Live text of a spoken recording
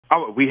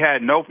We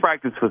had no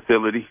practice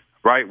facility,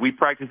 right? We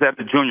practiced at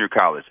the junior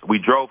college. We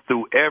drove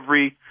through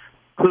every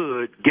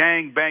hood,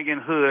 gang-banging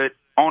hood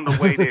on the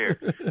way there.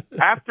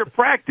 After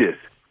practice,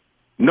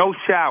 no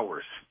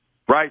showers,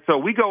 right? So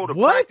we go to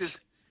practice.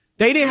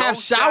 They didn't have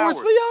showers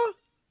for y'all?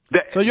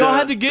 So y'all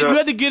had to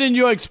get in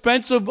your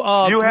expensive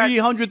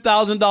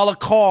 $300,000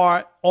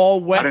 car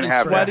all wet and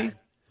sweaty?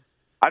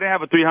 I didn't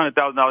have a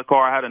 $300,000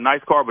 car. I had a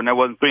nice car, but that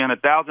wasn't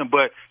 $300,000.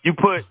 But you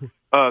put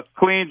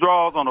clean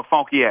drawers on a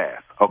funky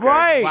ass. Okay,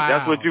 right? Wow.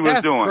 That's what you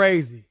was doing. That's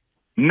crazy.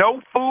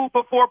 No food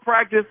before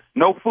practice.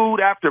 No food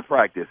after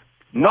practice.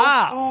 No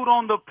food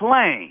on the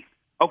plane.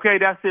 Okay,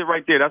 that's it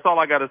right there. That's all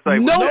I got to say.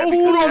 No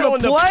food on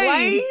the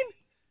plane?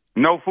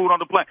 No food on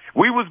the plane.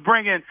 We was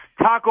bringing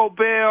Taco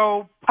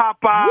Bell,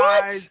 Popeyes.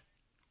 What?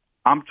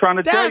 I'm trying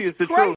to tell you, it's the truth.